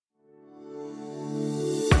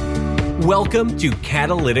Welcome to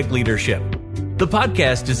Catalytic Leadership, the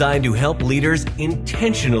podcast designed to help leaders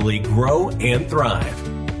intentionally grow and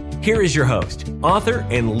thrive. Here is your host, author,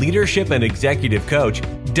 and leadership and executive coach,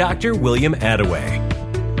 Dr. William Attaway.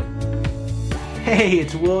 Hey,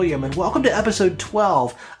 it's William, and welcome to episode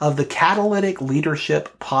 12 of the Catalytic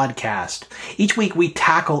Leadership Podcast. Each week, we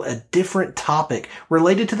tackle a different topic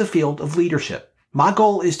related to the field of leadership. My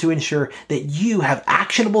goal is to ensure that you have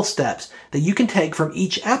actionable steps that you can take from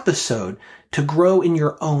each episode to grow in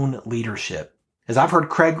your own leadership. As I've heard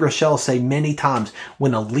Craig Rochelle say many times,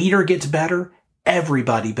 when a leader gets better,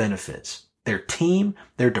 everybody benefits. Their team,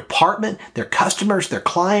 their department, their customers, their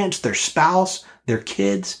clients, their spouse, their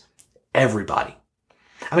kids, everybody.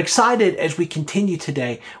 I'm excited as we continue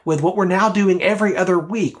today with what we're now doing every other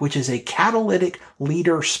week, which is a Catalytic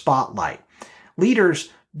Leader Spotlight. Leaders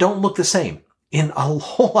don't look the same in a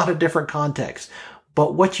whole lot of different contexts.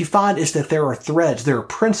 But what you find is that there are threads, there are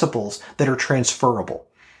principles that are transferable.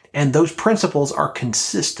 And those principles are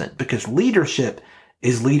consistent because leadership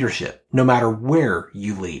is leadership, no matter where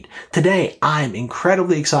you lead. Today, I'm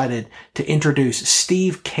incredibly excited to introduce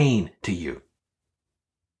Steve Kane to you.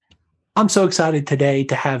 I'm so excited today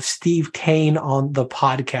to have Steve Kane on the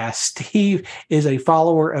podcast. Steve is a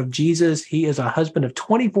follower of Jesus. He is a husband of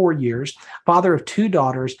 24 years, father of 2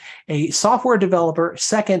 daughters, a software developer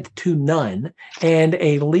second to none, and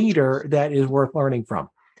a leader that is worth learning from.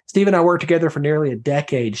 Steve and I worked together for nearly a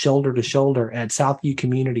decade, shoulder to shoulder at Southview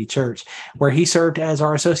Community Church, where he served as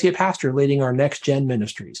our associate pastor leading our Next Gen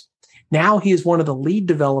ministries. Now he is one of the lead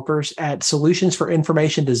developers at Solutions for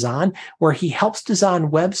Information Design, where he helps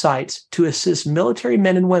design websites to assist military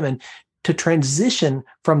men and women to transition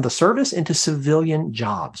from the service into civilian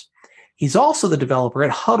jobs. He's also the developer at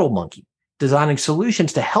Huddle Monkey, designing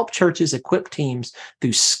solutions to help churches equip teams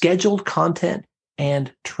through scheduled content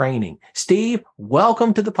and training. Steve,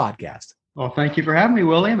 welcome to the podcast. Well, thank you for having me,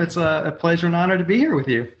 William. It's a pleasure and honor to be here with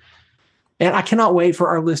you. And I cannot wait for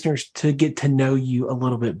our listeners to get to know you a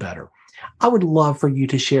little bit better. I would love for you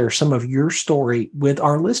to share some of your story with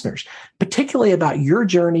our listeners, particularly about your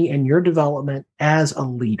journey and your development as a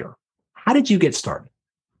leader. How did you get started?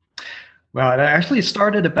 Well, it actually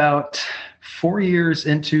started about 4 years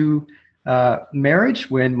into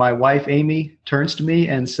marriage when my wife, Amy, turns to me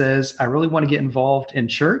and says, I really want to get involved in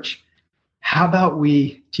church. How about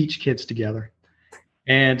we teach kids together?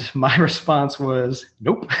 And my response was,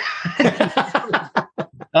 nope.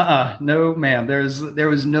 No, ma'am. There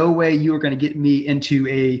was no way you were going to get me into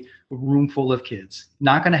a room full of kids.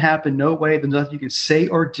 Not going to happen. No way. There's nothing you can say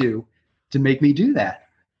or do to make me do that.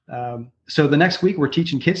 So the next week we're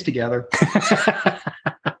teaching kids together.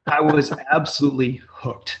 I was absolutely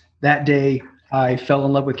hooked. That day I fell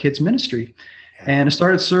in love with kids ministry and I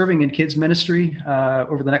started serving in kids ministry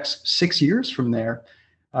over the next 6 years from there.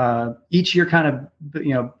 Each year kind of,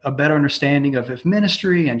 a better understanding of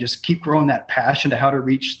ministry and just keep growing that passion to how to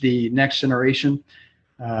reach the next generation.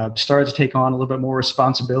 Started to take on a little bit more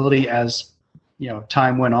responsibility as,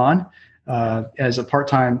 time went on, as a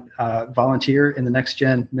part-time volunteer in the Next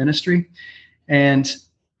Gen ministry. And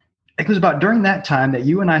it was about during that time that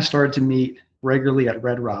you and I started to meet regularly at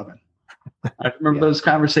Red Robin. I remember those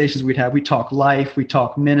conversations we'd have. We talk life, we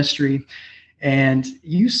talk ministry. And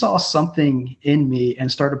you saw something in me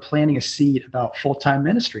and started planting a seed about full-time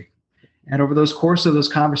ministry. And over those course of those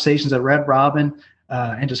conversations at Red Robin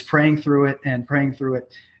and just praying through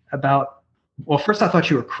it about, well, first I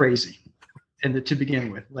thought you were crazy to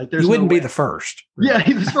begin with. Like there's You wouldn't be the first. Yeah,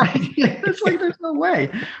 he was right. It's like, there's no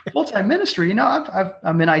way. Full-time ministry,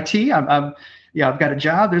 I'm in IT. I've got a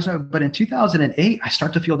job. But in 2008, I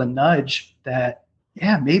start to feel the nudge that,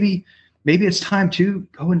 maybe it's time to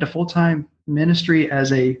go into full-time ministry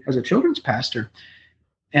as a children's pastor.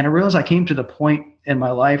 And I realized I came to the point in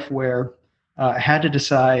my life where I had to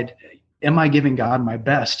decide, am I giving God my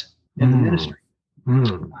best in the ministry?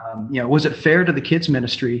 Was it fair to the kids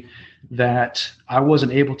ministry that I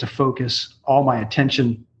wasn't able to focus all my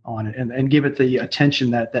attention on it and give it the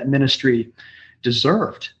attention that ministry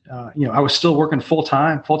deserved? I was still working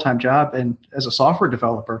full-time job and as a software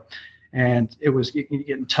developer, and it was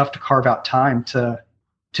getting tough to carve out time to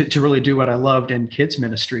really do what I loved in kids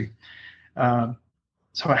ministry. So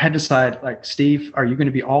I had to decide, like, Steve, are you going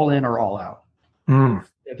to be all in or all out?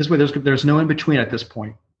 This way, there's no in between at this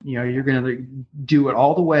point. You're going to do it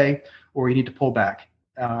all the way, or you need to pull back.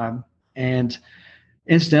 And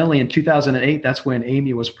incidentally, in 2008, that's when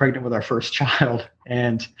Amy was pregnant with our first child.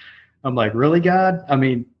 And I'm like, really, God? I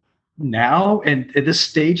mean, now and at this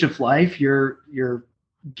stage of life, you're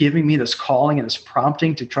giving me this calling and this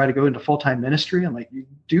prompting to try to go into full-time ministry. I'm like, you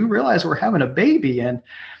do realize we're having a baby. And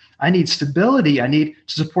I need stability. I need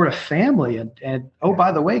to support a family. And oh,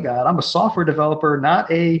 by the way, God, I'm a software developer, not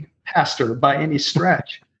a pastor by any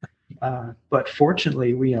stretch. But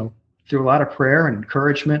fortunately, we, through a lot of prayer and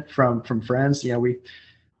encouragement from friends,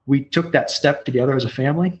 we took that step together as a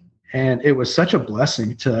family. And it was such a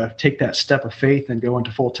blessing to take that step of faith and go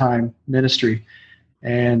into full-time ministry,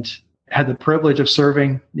 and had the privilege of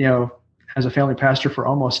serving, as a family pastor for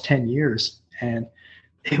almost 10 years. And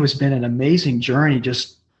it has been an amazing journey,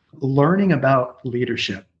 just learning about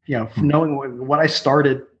leadership, knowing what I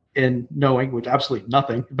started in knowing, with absolutely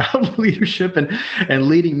nothing about leadership and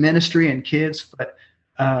leading ministry and kids, but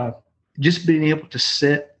just being able to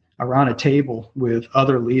sit around a table with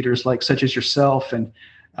other leaders such as yourself, and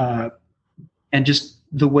just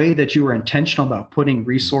the way that you were intentional about putting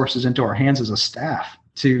resources into our hands as a staff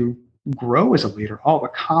to grow as a leader, all the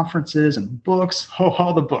conferences and books,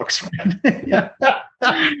 all the books,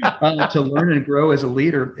 to learn and grow as a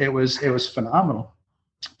leader. It was phenomenal.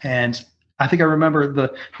 And I think I remember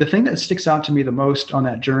the thing that sticks out to me the most on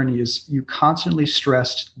that journey is you constantly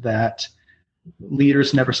stressed that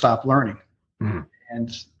leaders never stop learning. Mm-hmm. And,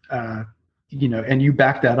 and you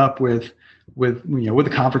back that up with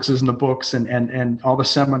the conferences and the books and all the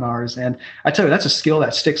seminars. And I tell you, that's a skill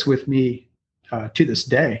that sticks with me to this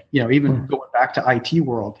day. Even going back to IT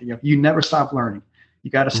world, you never stop learning. You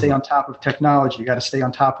got to stay on top of technology. You got to stay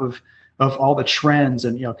on top of all the trends,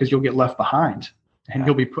 and because you'll get left behind, and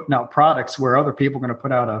you'll be putting out products where other people are going to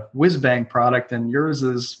put out a whiz bang product, and yours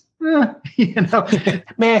is man,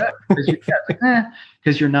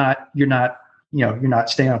 because you're not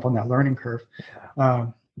staying up on that learning curve.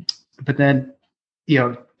 But then,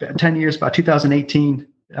 10 years, about 2018,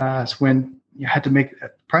 is when you had to make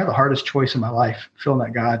probably the hardest choice in my life, feeling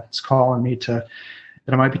that God's calling me that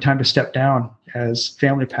it might be time to step down as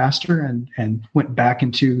family pastor, and went back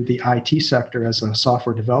into the IT sector as a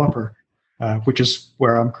software developer, which is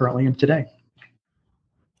where I'm currently in today.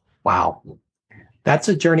 Wow. That's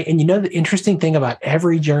a journey. And the interesting thing about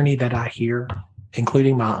every journey that I hear,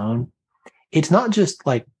 including my own, it's not just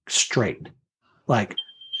straight,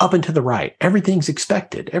 up and to the right. Everything's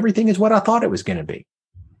expected. Everything is what I thought it was going to be.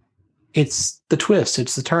 It's the twists,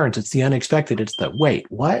 it's the turns, it's the unexpected. It's the wait,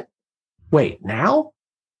 what? Wait, now?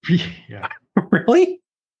 Yeah. Really?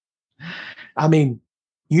 I mean,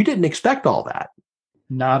 you didn't expect all that.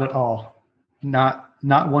 Not at all. Not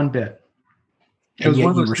one bit. It was one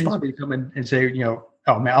of those things where you come in and say,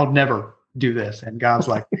 oh man, I'll never do this. And God's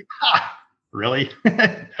like, really?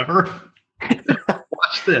 Never?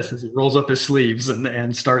 Watch this, as he rolls up his sleeves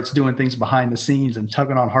and starts doing things behind the scenes and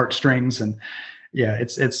tugging on heartstrings. And yeah,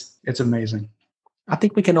 it's amazing. I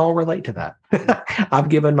think we can all relate to that. I've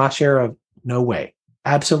given my share of no way,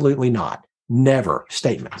 absolutely not, never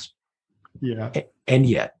statements. Yeah. And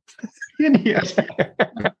yet. And yet.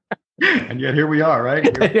 And yet here we are,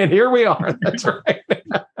 right? And here we are. That's right.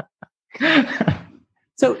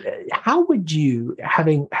 So how would you,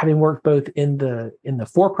 having worked both in the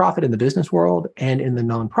for-profit, in the business world, and in the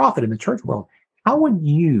nonprofit, in the church world, how would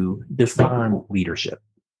you define leadership?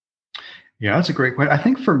 Yeah, that's a great question. I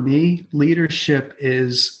think for me, leadership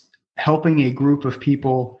is helping a group of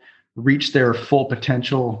people reach their full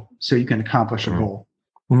potential so you can accomplish a goal.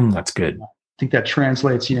 That's good. I think that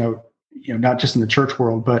translates, not just in the church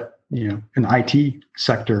world, but, in the IT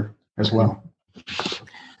sector as well.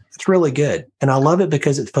 It's really good. And I love it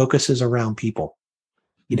because it focuses around people.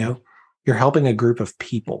 You're helping a group of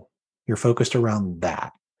people. You're focused around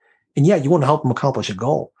that. And yeah, you want to help them accomplish a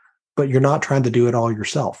goal, but you're not trying to do it all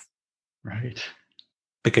yourself. Right.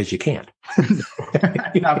 Because you can't.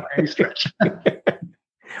 Not by any stretch.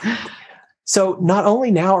 So not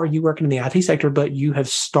only now are you working in the IT sector, but you have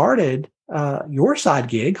started your side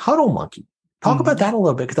gig, Huddle Monkey. Talk about that a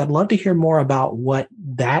little bit, because I'd love to hear more about what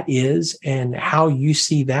that is and how you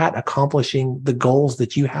see that accomplishing the goals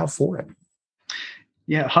that you have for it.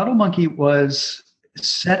 Yeah, Huddle Monkey was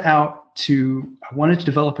set out I wanted to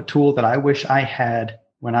develop a tool that I wish I had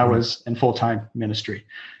when I was in full-time ministry.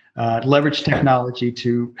 Leverage technology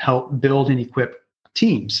to help build and equip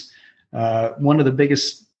teams. One of the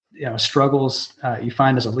biggest struggles you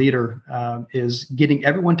find as a leader is getting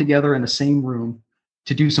everyone together in the same room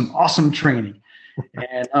to do some awesome training.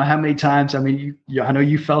 And how many times, I know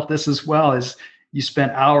you felt this as well, as you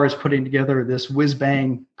spent hours putting together this whiz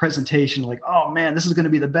bang presentation, like, oh man, this is going to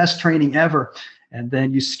be the best training ever. And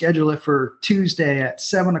then you schedule it for Tuesday at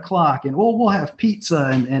 7:00, and we'll have pizza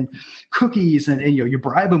and cookies, and you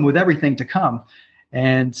bribe them with everything to come,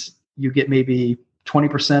 and you get maybe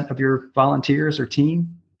 20% of your volunteers or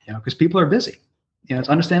team, because people are busy. It's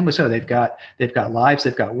understandably so. They've got lives,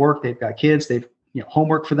 they've got work, they've got kids, they've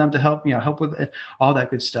homework for them to help with it, all that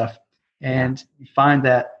good stuff. And you find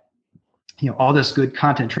that, all this good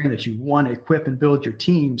content training that you want to equip and build your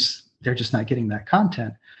teams, they're just not getting that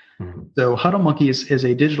content. Mm-hmm. So Huddle Monkey is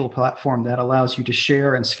a digital platform that allows you to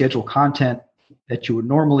share and schedule content that you would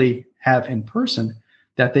normally have in person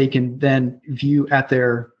that they can then view at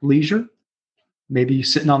their leisure, maybe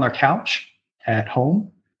sitting on their couch at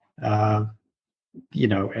home,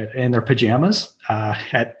 in their pajamas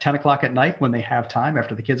at 10 o'clock at night when they have time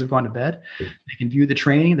after the kids have gone to bed. They can view the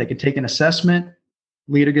training. They can take an assessment.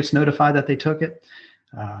 Leader gets notified that they took it.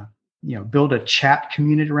 Build a chat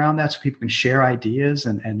community around that so people can share ideas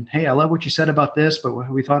and hey, I love what you said about this, but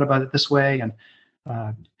we thought about it this way. And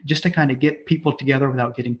just to kind of get people together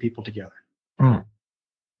without getting people together. Mm.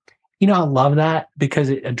 I love that because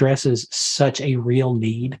it addresses such a real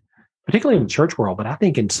need, particularly in the church world, but I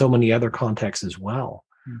think in so many other contexts as well.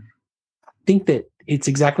 Mm. I think that it's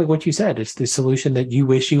exactly what you said. It's the solution that you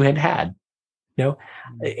wish you had,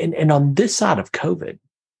 and on this side of COVID,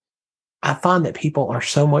 I find that people are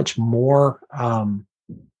so much more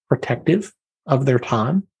protective of their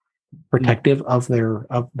time, protective of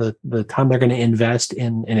the time they're going to invest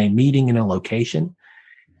in a meeting in a location.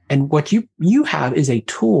 And what you have is a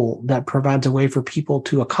tool that provides a way for people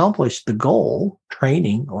to accomplish the goal,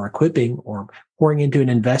 training or equipping or pouring into and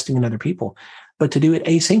investing in other people, but to do it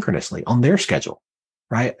asynchronously on their schedule,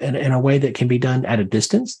 right? And in a way that can be done at a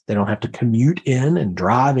distance. They don't have to commute in and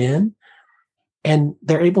drive in. And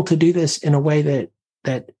they're able to do this in a way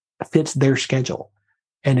that fits their schedule.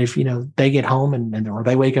 And if, they get home or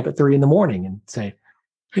they wake up at 3 a.m. and say,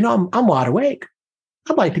 I'm wide awake.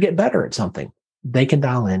 I'd like to get better at something. They can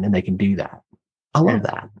dial in and they can do that. I love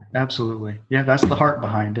that. Absolutely. Yeah. That's the heart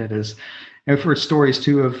behind it is, I've heard stories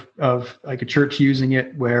too of like a church using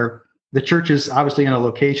it where the church is obviously in a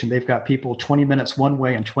location. They've got people 20 minutes one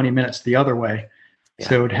way and 20 minutes the other way. Yeah.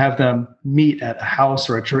 So to have them meet at a house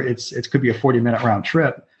or a church, it could be a 40-minute round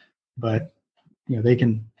trip, but they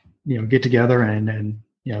can get together and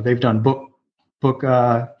they've done book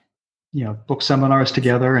seminars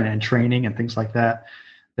together and training and things like that.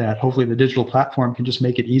 That hopefully the digital platform can just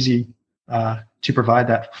make it easy to provide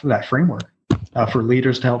that framework for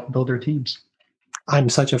leaders to help build their teams. I'm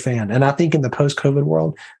such a fan, and I think in the post-COVID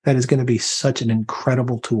world, that is going to be such an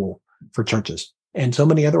incredible tool for churches and so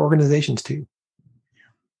many other organizations too.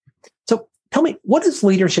 So tell me, what does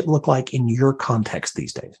leadership look like in your context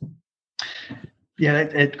these days?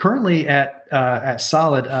 Yeah, currently at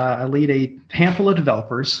Solid, I lead a handful of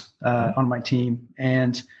developers on my team,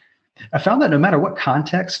 and I found that no matter what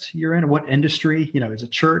context you're in, what industry, as a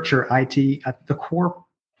church or IT, the core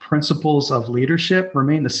principles of leadership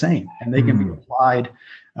remain the same, and they can be applied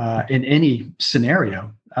in any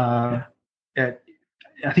scenario. I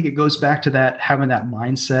think it goes back to that, having that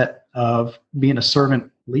mindset of being a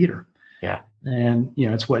servant leader. Yeah. And,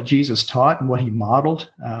 it's what Jesus taught and what he modeled.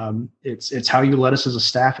 It's how you led us as a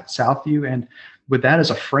staff at Southview. And with that as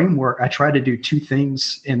a framework, I try to do two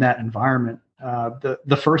things in that environment.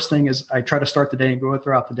 The first thing is I try to start the day and go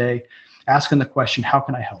throughout the day asking the question, how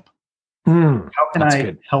can I help? How can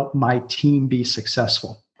I help my team be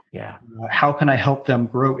successful? Yeah. How can I help them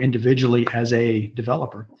grow individually as a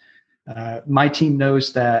developer? My team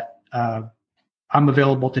knows that I'm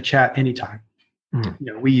available to chat anytime.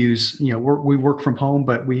 We use, we work from home,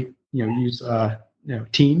 but we, use,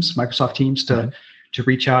 Teams, Microsoft Teams to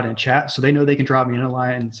reach out and chat. So they know they can drop me in a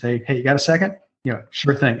line and say, hey, you got a second?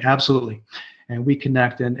 Sure thing. Absolutely. And we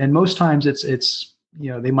connect. And most times it's,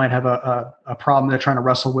 they might have a problem they're trying to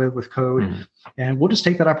wrestle with code. And we'll just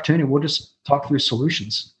take that opportunity. We'll just talk through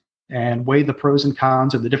solutions and weigh the pros and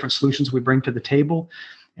cons of the different solutions we bring to the table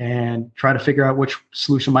and try to figure out which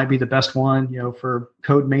solution might be the best one, for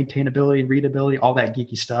code maintainability and readability, all that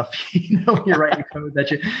geeky stuff, you're writing code that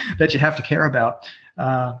you have to care about.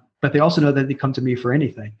 But they also know that they come to me for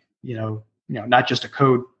anything, not just a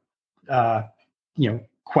code,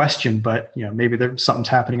 question, but maybe there's something's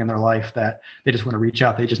happening in their life that they just want to reach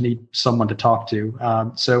out. They just need someone to talk to.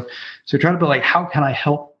 So try to be like, how can I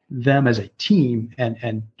help them as a team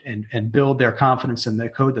and build their confidence in the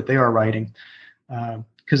code that they are writing?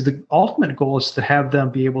 Because the ultimate goal is to have them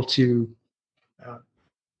be able to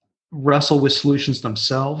wrestle with solutions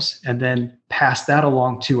themselves and then pass that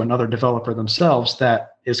along to another developer themselves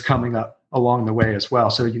that is coming up along the way as well.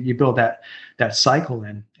 So you build that cycle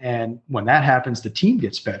in, and when that happens, the team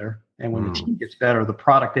gets better. And when the team gets better, the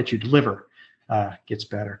product that you deliver gets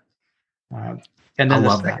better. And then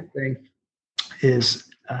the second thing is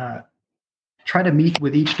try to meet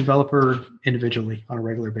with each developer individually on a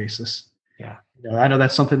regular basis. Yeah. I know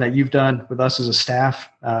that's something that you've done with us as a staff.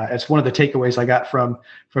 It's one of the takeaways I got from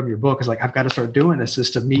your book is like, I've got to start doing this, is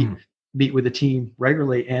to meet with the team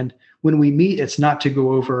regularly. And when we meet, it's not to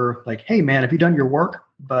go over like, hey man, have you done your work?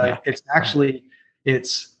 But it's actually,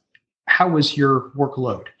 it's how was your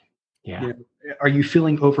workload? Yeah. Are you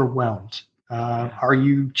feeling overwhelmed? Are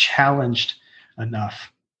you challenged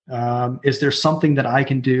enough? Is there something that I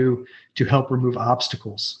can do to help remove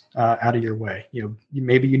obstacles out of your way?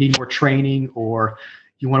 Maybe you need more training, or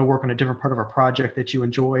you want to work on a different part of a project that you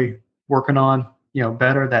enjoy working on,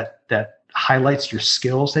 better, that highlights your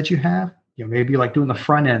skills that you have. Maybe like doing the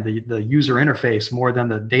front end, the user interface more than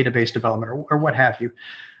the database development or what have you.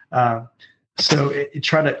 So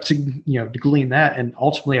try to glean that. And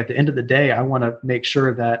ultimately at the end of the day, I want to make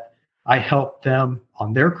sure that I help them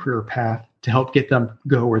on their career path to help get them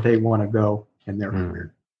go where they want to go in their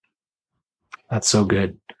career. That's so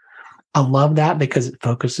good. I love that because it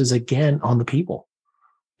focuses again on the people.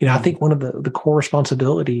 I think one of the core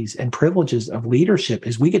responsibilities and privileges of leadership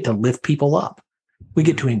is we get to lift people up. We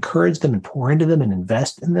get to encourage them and pour into them and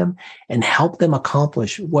invest in them and help them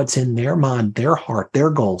accomplish what's in their mind, their heart, their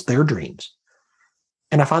goals, their dreams.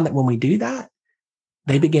 And I find that when we do that,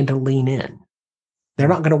 they begin to lean in. They're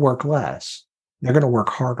not going to work less. They're going to work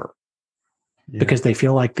harder because they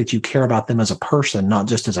feel like that you care about them as a person, not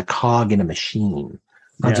just as a cog in a machine,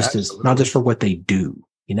 not just for what they do,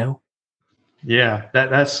 Yeah,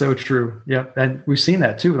 that's so true. Yeah. And we've seen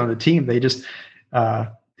that too on the team. They just,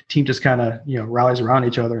 the team just kind of, rallies around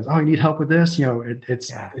each other. Oh, you need help with this?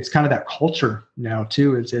 It's kind of that culture now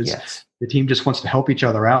too. It's the team just wants to help each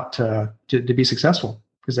other out to be successful,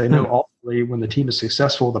 because they know ultimately when the team is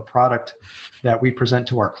successful, the product that we present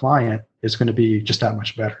to our client is going to be just that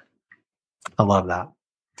much better. I love that.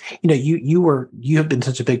 You have been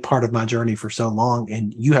such a big part of my journey for so long,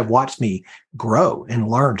 and you have watched me grow and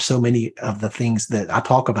learn so many of the things that I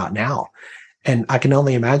talk about now. And I can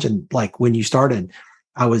only imagine, like when you started,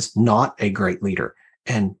 I was not a great leader,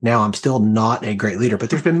 and now I'm still not a great leader, but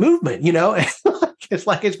there's been movement, it's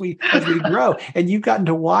like as we grow, and you've gotten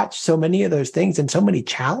to watch so many of those things and so many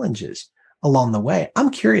challenges along the way. I'm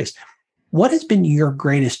curious, what has been your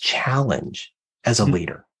greatest challenge as a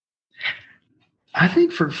leader? I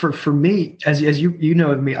think for me, as you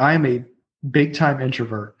know of me, I am a big time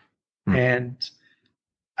introvert, and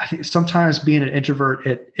I think sometimes being an introvert,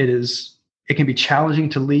 it can be challenging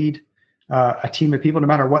to lead a team of people, no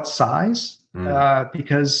matter what size,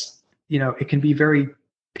 because it can be very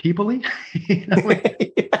people-y,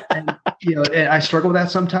 and I struggle with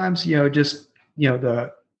that sometimes. Just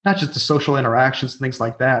not just the social interactions and things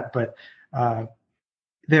like that, but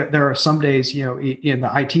there are some days, in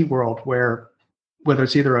the IT world where, whether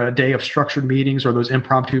it's either a day of structured meetings or those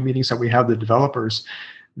impromptu meetings that we have the developers,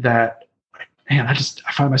 that, man, I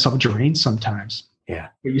find myself drained sometimes. Yeah.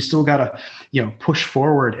 But you still got to, push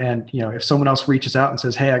forward. And, if someone else reaches out and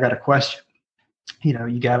says, hey, I got a question,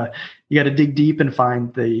 you gotta dig deep and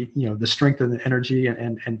find the strength and the energy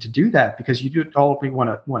and to do that, because you do all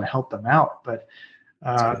want to help them out. But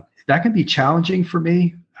that can be challenging for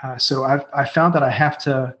me. So I found that I have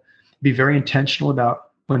to be very intentional about,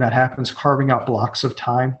 when that happens, carving out blocks of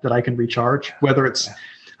time that I can recharge, whether it's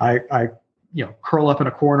I curl up in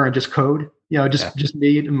a corner and just code, just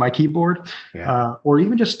me and my keyboard, or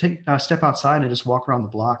even just take a step outside and just walk around the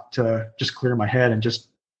block to just clear my head and just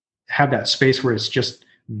have that space where it's just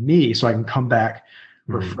me, so I can come back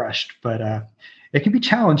refreshed. But it can be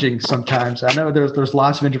challenging sometimes. I know there's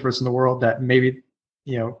lots of introverts in the world that maybe,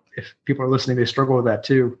 if people are listening, they struggle with that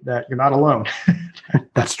too, that you're not alone.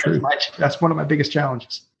 That's true. That's one of my biggest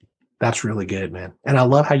challenges. That's really good, man. And I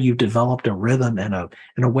love how you've developed a rhythm and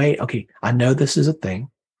a way. Okay, I know this is a thing,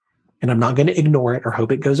 and I'm not going to ignore it or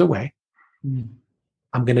hope it goes away.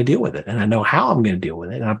 I'm going to deal with it, and I know how I'm going to deal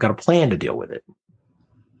with it, and I've got a plan to deal with it.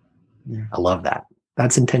 Yeah. I love that.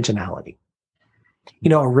 That's intentionality.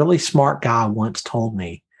 A really smart guy once told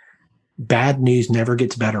me, bad news never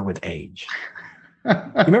gets better with age.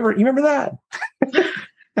 You remember that?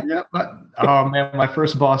 Yeah. Oh man, my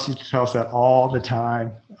first boss used to tell us that all the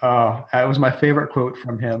time. It was my favorite quote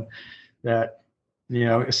from him, that,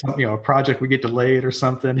 a project would get delayed or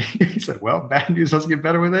something. He said, well, bad news doesn't get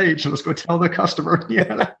better with age. So let's go tell the customer.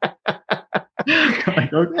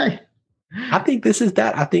 Like, okay. I think this is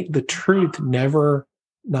that. I think the truth never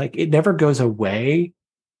goes away,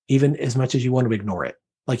 even as much as you want to ignore it.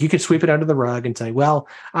 Like you could sweep it under the rug and say, well,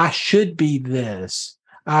 I should be this.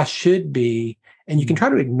 I should be. And you can try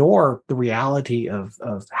to ignore the reality of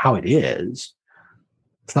how it is.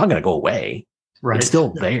 It's not going to go away. Right. It's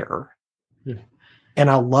still there. Yeah. And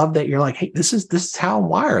I love that you're like, hey, this is how I'm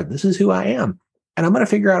wired. This is who I am. And I'm going to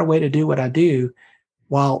figure out a way to do what I do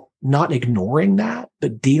while not ignoring that,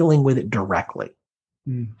 but dealing with it directly.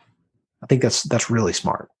 I think that's really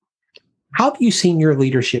smart. How have you seen your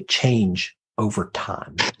leadership change over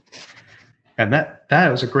time? And that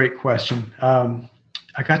was a great question.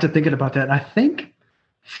 I got to thinking about that. And I think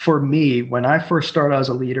for me, when I first started as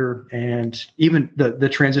a leader, and even the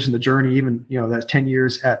transition, the journey, even that 10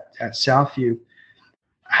 years at Southview,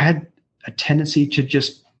 I had a tendency to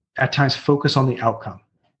just at times focus on the outcome.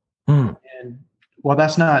 And while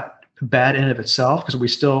that's not bad in and of itself, because we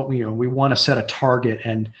still we want to set a target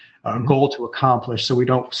and a goal to accomplish, so we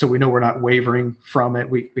know we're not wavering from it.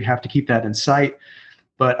 We have to keep that in sight.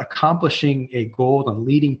 But accomplishing a goal and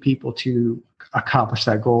leading people to accomplish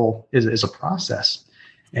that goal is a process,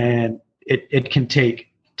 and it can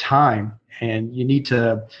take time, and you need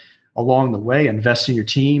to along the way invest in your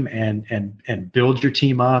team and build your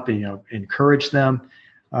team up and encourage them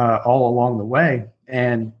all along the way.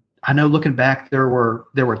 And I know looking back, there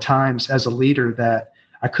were times as a leader that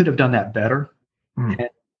I could have done that better. And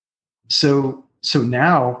so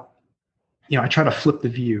now I try to flip the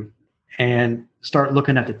view and start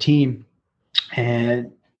looking at the team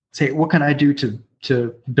and say, what can I do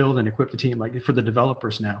to build and equip the team? Like for the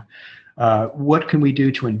developers now, what can we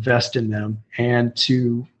do to invest in them and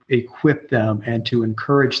to equip them and to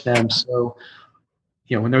encourage them? So,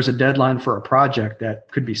 when there's a deadline for a project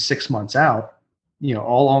that could be 6 months out,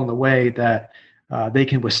 all along the way that they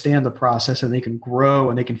can withstand the process and they can grow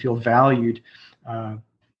and they can feel valued.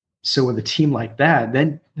 So with a team like that,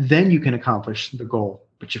 then you can accomplish the goal.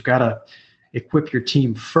 But you've got to equip your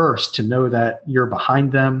team first to know that you're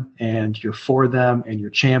behind them and you're for them and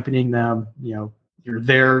you're championing them. You're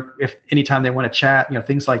there if anytime they want to chat,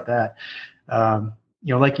 things like that.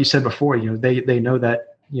 Like you said before, they know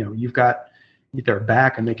that, you've got their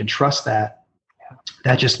back and they can trust that.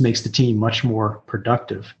 That just makes the team much more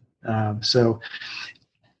productive. So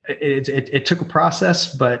it took a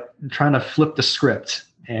process, but trying to flip the script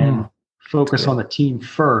and focus on the team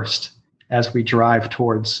first as we drive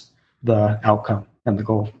towards the outcome and the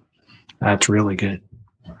goal. That's really good.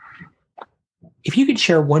 If you could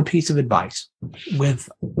share one piece of advice with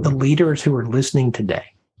the leaders who are listening today,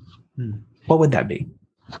 what would that be?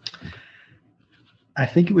 I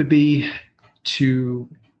think it would be to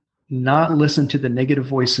not listen to the negative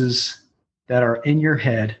voices that are in your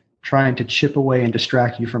head trying to chip away and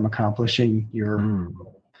distract you from accomplishing your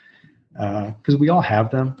goal. Because we all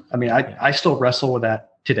have them. I mean, I still wrestle with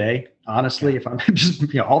that today, honestly. If I'm just,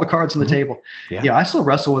 all the cards on the table. I still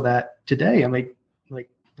wrestle with that today. I'm like,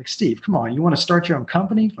 Steve, come on, you want to start your own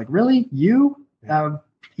company? Like, really? You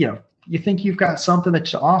think you've got something that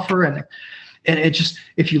to offer? And it just,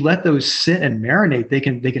 if you let those sit and marinate, they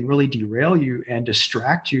can really derail you and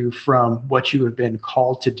distract you from what you have been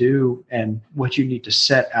called to do and what you need to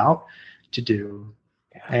set out to do.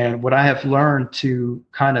 And what I have learned to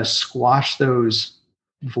kind of squash those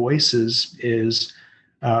voices is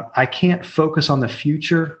I can't focus on the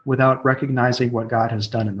future without recognizing what God has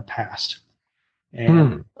done in the past,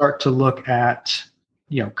 and start to look at,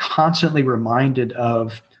 constantly reminded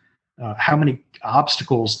of how many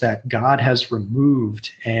obstacles that God has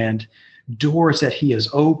removed and doors that he has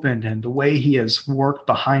opened and the way he has worked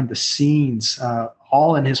behind the scenes,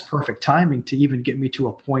 all in his perfect timing to even get me to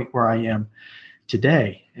a point where I am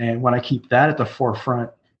today. And when I keep that at the forefront,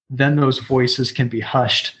 then those voices can be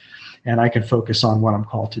hushed and I can focus on what I'm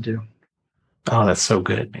called to do. Oh, that's so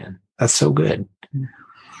good, man. That's so good.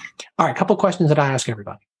 All right. A couple of questions that I ask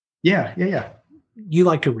everybody. Yeah. You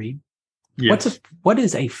like to read? Yes. What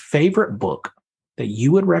is a favorite book that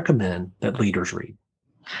you would recommend that leaders read?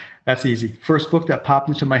 That's easy. First book that popped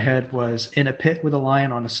into my head was In a Pit with a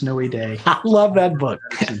Lion on a Snowy Day. I love that book.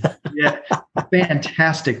 Yeah,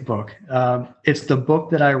 fantastic book. It's the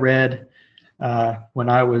book that I read when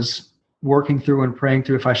I was working through and praying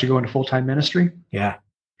through if I should go into full-time ministry. Yeah.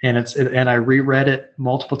 And and I reread it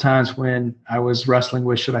multiple times when I was wrestling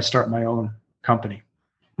with, should I start my own company?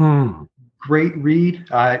 Great read.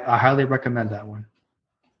 I highly recommend that one.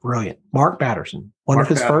 Brilliant. Mark Batterson, one of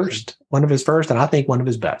his first, and I think one of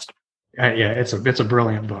his best. It's a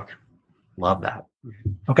brilliant book. Love that.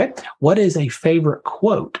 Okay. What is a favorite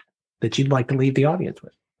quote that you'd like to leave the audience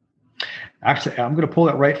with? Actually, I'm going to pull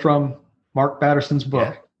it right from Mark Batterson's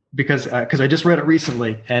book because I just read it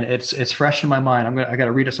recently and it's fresh in my mind. I got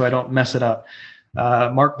to read it so I don't mess it up.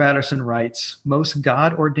 Mark Batterson writes, "Most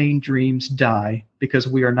God-ordained dreams die because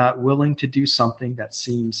we are not willing to do something that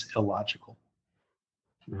seems illogical."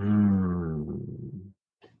 And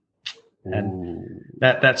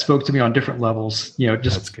that spoke to me on different levels. Just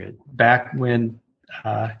That's good. Back when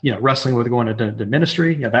wrestling with going into the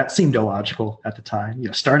ministry, that seemed illogical at the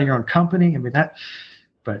time. Starting your own company,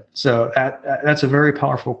 so that's a very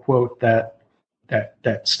powerful quote that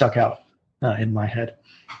stuck out in my head.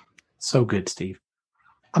 So good, Steve.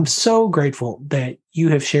 I'm so grateful that you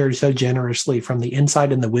have shared so generously from the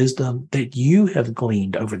insight and the wisdom that you have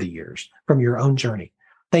gleaned over the years from your own journey.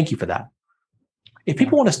 Thank you for that. If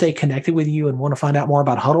people want to stay connected with you and want to find out more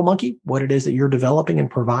about Huddle Monkey, what it is that you're developing and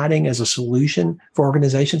providing as a solution for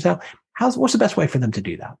organizations now, what's the best way for them to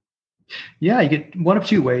do that? Yeah, you get one of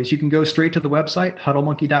two ways. You can go straight to the website,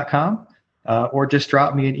 huddlemonkey.com, or just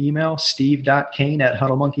drop me an email,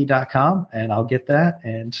 steve.kane@huddlemonkey.com, and I'll get that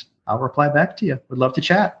and I'll reply back to you. Would love to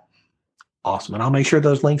chat. Awesome. And I'll make sure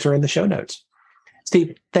those links are in the show notes.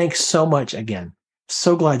 Steve, thanks so much again.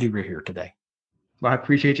 So glad you were here today. Well, I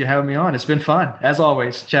appreciate you having me on. It's been fun, as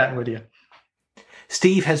always, chatting with you.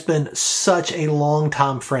 Steve has been such a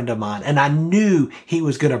longtime friend of mine, and I knew he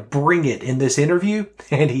was going to bring it in this interview,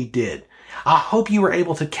 and he did. I hope you were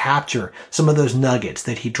able to capture some of those nuggets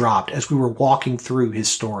that he dropped as we were walking through his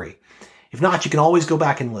story. If not, you can always go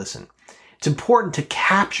back and listen. It's important to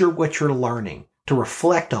capture what you're learning, to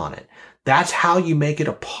reflect on it. That's how you make it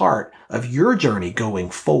a part of your journey going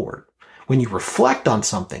forward. When you reflect on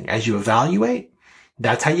something as you evaluate,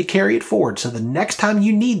 that's how you carry it forward. So the next time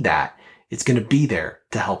you need that, it's going to be there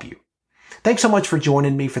to help you. Thanks so much for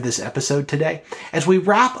joining me for this episode today. As we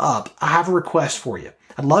wrap up, I have a request for you.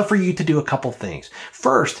 I'd love for you to do a couple things.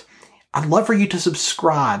 First, I'd love for you to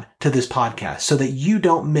subscribe to this podcast so that you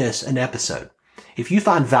don't miss an episode. If you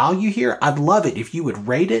find value here, I'd love it if you would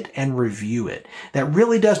rate it and review it. That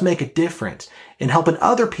really does make a difference in helping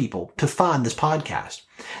other people to find this podcast.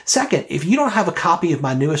 Second, if you don't have a copy of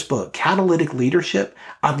my newest book, Catalytic Leadership,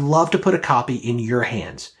 I'd love to put a copy in your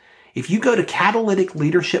hands. If you go to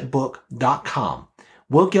catalyticleadershipbook.com,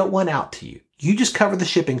 we'll get one out to you. You just cover the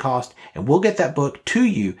shipping cost and we'll get that book to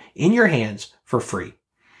you in your hands for free.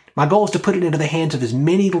 My goal is to put it into the hands of as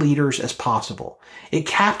many leaders as possible. It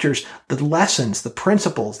captures the lessons, the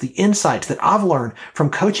principles, the insights that I've learned from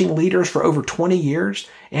coaching leaders for over 20 years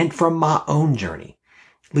and from my own journey.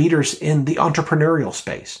 Leaders in the entrepreneurial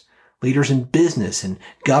space, leaders in business and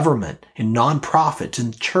government, in nonprofits,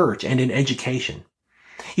 in church, and in education.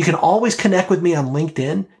 You can always connect with me on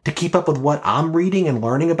LinkedIn to keep up with what I'm reading and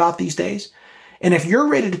learning about these days. And if you're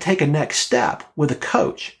ready to take a next step with a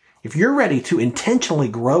coach, if you're ready to intentionally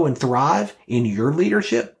grow and thrive in your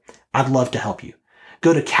leadership, I'd love to help you.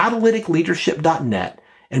 Go to catalyticleadership.net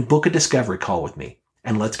and book a discovery call with me,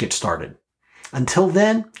 and let's get started. Until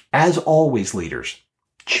then, as always, leaders,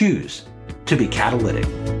 choose to be catalytic.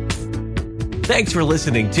 Thanks for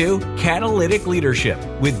listening to Catalytic Leadership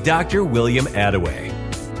with Dr. William Attaway.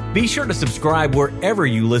 Be sure to subscribe wherever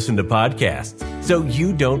you listen to podcasts so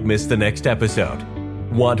you don't miss the next episode.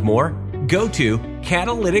 Want more? Go to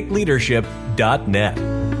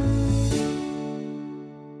catalyticleadership.net.